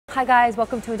Hi guys,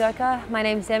 welcome to Endoca. My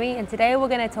name's Demi and today we're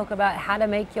going to talk about how to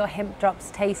make your hemp drops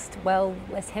taste, well,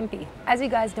 less hempy. As you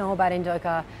guys know about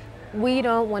Endoca, we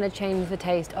don't want to change the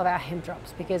taste of our hemp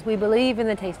drops because we believe in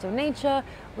the taste of nature.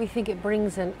 We think it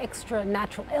brings an extra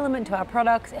natural element to our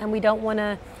products and we don't want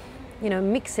to,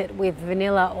 mix it with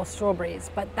vanilla or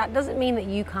strawberries, but that doesn't mean that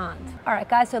you can't. All right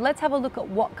guys, so let's have a look at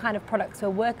what kind of products we're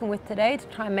working with today to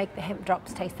try and make the hemp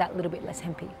drops taste that little bit less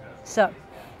hempy. So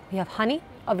we have honey.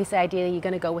 Obviously, ideally, you're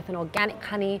going to go with an organic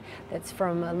honey that's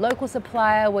from a local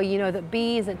supplier where you know that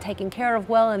bees are taken care of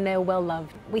well and they're well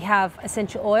loved. We have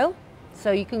essential oil,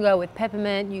 so you can go with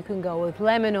peppermint, you can go with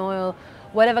lemon oil,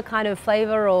 whatever kind of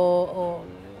flavor or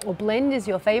blend is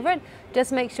your favorite.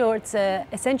 Just make sure it's an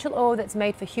essential oil that's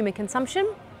made for human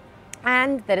consumption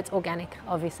and that it's organic,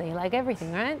 obviously, like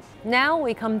everything, right? Now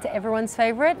we come to everyone's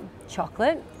favorite,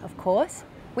 chocolate, of course.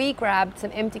 We grabbed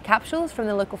some empty capsules from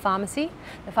the local pharmacy.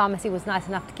 The pharmacy was nice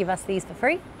enough to give us these for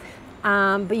free.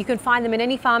 But you can find them in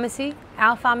any pharmacy.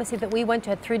 Our pharmacy that we went to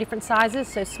had 3 different sizes,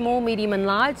 so small, medium and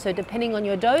large. So depending on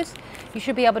your dose, you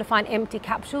should be able to find empty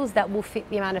capsules that will fit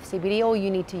the amount of CBD oil you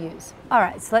need to use. All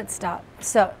right, so let's start.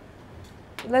 So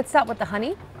let's start with the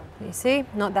honey. You see,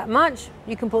 not that much.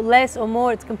 You can put less or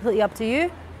more, it's completely up to you.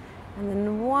 And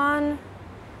then 1,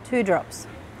 2 drops,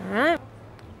 all right?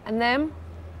 And then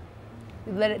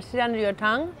you let it sit under your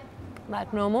tongue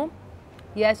like normal.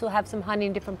 Yes, you'll have some honey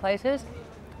in different places,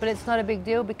 but it's not a big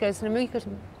deal because the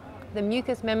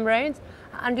mucous membranes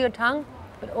are under your tongue,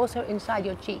 but also inside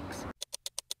your cheeks.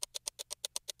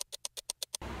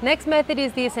 Next method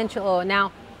is the essential oil.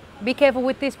 Now, be careful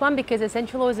with this one because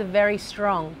essential oils are very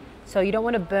strong, so you don't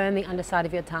want to burn the underside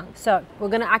of your tongue. So we're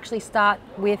going to actually start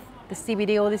with the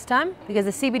CBD oil this time because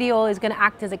the CBD oil is going to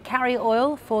act as a carrier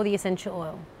oil for the essential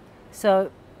oil.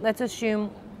 So let's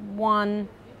assume 1,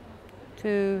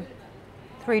 2,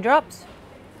 3 drops.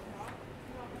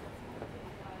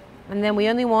 And then we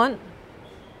only want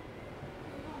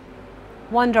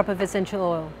 1 drop of essential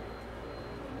oil.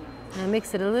 And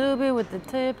mix it a little bit with the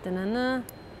tip,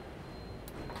 and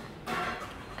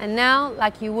now,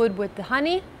 like you would with the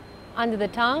honey, under the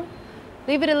tongue,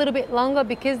 leave it a little bit longer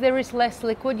because there is less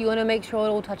liquid. You want to make sure it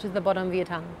all touches the bottom of your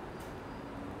tongue.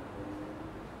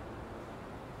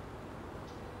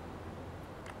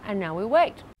 And now we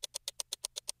wait.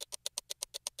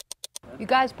 You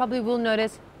guys probably will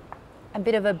notice a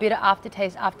bit of a bitter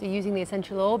aftertaste after using the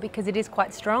essential oil because it is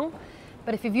quite strong.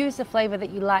 But if you've used a flavor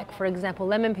that you like, for example,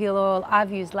 lemon peel oil,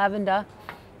 I've used lavender,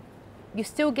 you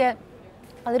still get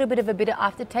a little bit of a bitter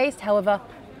aftertaste. However,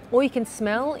 all you can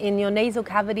smell in your nasal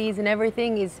cavities and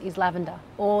everything is lavender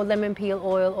or lemon peel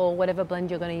oil or whatever blend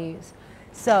you're going to use.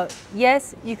 So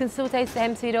yes, you can still taste the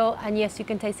hemp seed oil and yes, you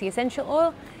can taste the essential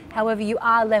oil. However, you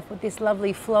are left with this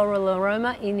lovely floral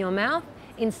aroma in your mouth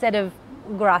instead of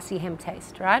grassy hemp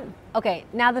taste, right? Okay,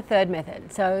 now the third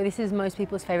method. So this is most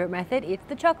people's favorite method. It's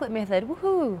the chocolate method.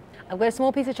 Woohoo! I've got a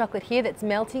small piece of chocolate here that's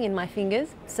melting in my fingers.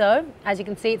 So as you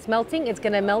can see, it's melting. It's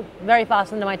going to melt very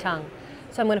fast under my tongue.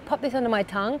 So I'm going to pop this under my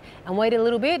tongue and wait a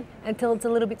little bit until it's a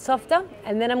little bit softer.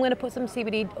 And then I'm going to put some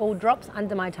CBD oil drops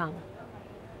under my tongue.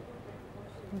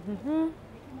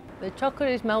 The chocolate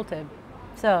is melted.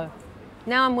 So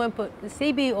now I'm going to put the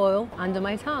CBD oil under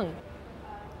my tongue.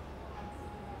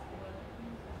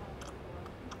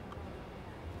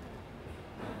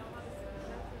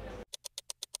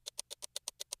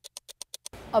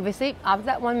 Obviously, after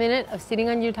that 1 minute of sitting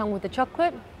on your tongue with the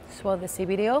chocolate, swallow the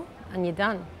CBD oil and you're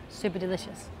done. Super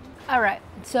delicious. All right,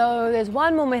 so there's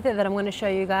one more method that I'm going to show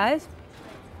you guys.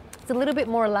 It's a little bit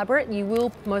more elaborate. You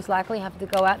will most likely have to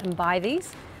go out and buy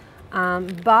these,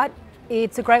 but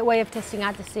it's a great way of testing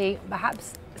out to see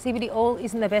perhaps CBD oil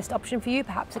isn't the best option for you,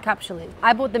 perhaps a capsule is.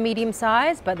 I bought the medium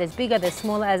size, but there's bigger, there's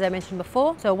smaller, as I mentioned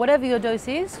before. So whatever your dose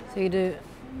is, so you do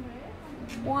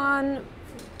 1,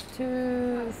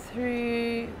 2,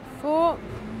 3, 4.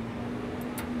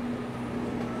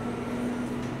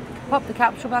 Pop the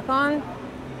capsule back on,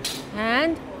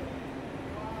 and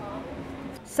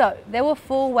so there were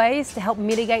 4 ways to help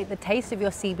mitigate the taste of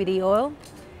your CBD oil.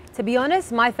 To be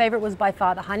honest, my favorite was by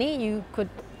far the honey.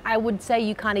 I would say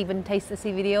you can't even taste the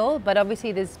CBD oil, but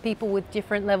obviously there's people with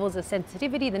different levels of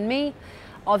sensitivity than me.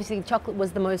 Obviously chocolate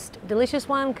was the most delicious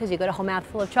one because you got a whole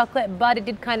mouthful of chocolate, but it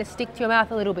did kind of stick to your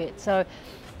mouth a little bit. So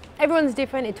everyone's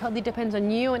different. It totally depends on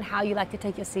you and how you like to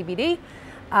take your CBD.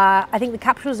 I think the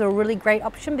capsules are a really great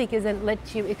option because it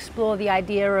lets you explore the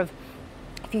idea of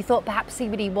if you thought perhaps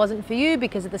CBD wasn't for you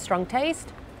because of the strong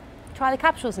taste, try the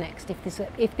capsules next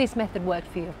if this method worked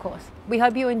for you, of course. We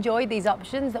hope you enjoyed these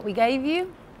options that we gave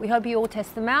you. We hope you all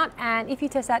test them out, and if you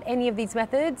test out any of these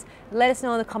methods, let us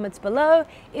know in the comments below.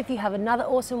 If you have another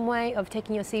awesome way of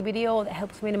taking your CBD oil that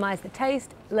helps minimize the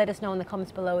taste, let us know in the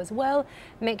comments below as well.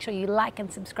 Make sure you like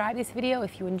and subscribe this video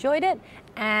if you enjoyed it,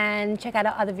 and check out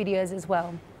our other videos as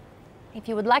well. If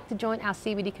you would like to join our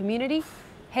CBD community,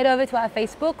 head over to our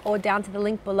Facebook or down to the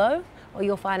link below, or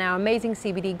you'll find our amazing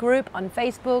CBD group on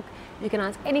Facebook. You can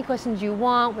ask any questions you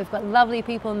want. We've got lovely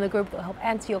people in the group that will help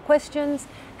answer your questions,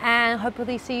 and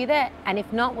hopefully see you there. And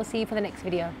if not, we'll see you for the next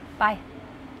video. Bye.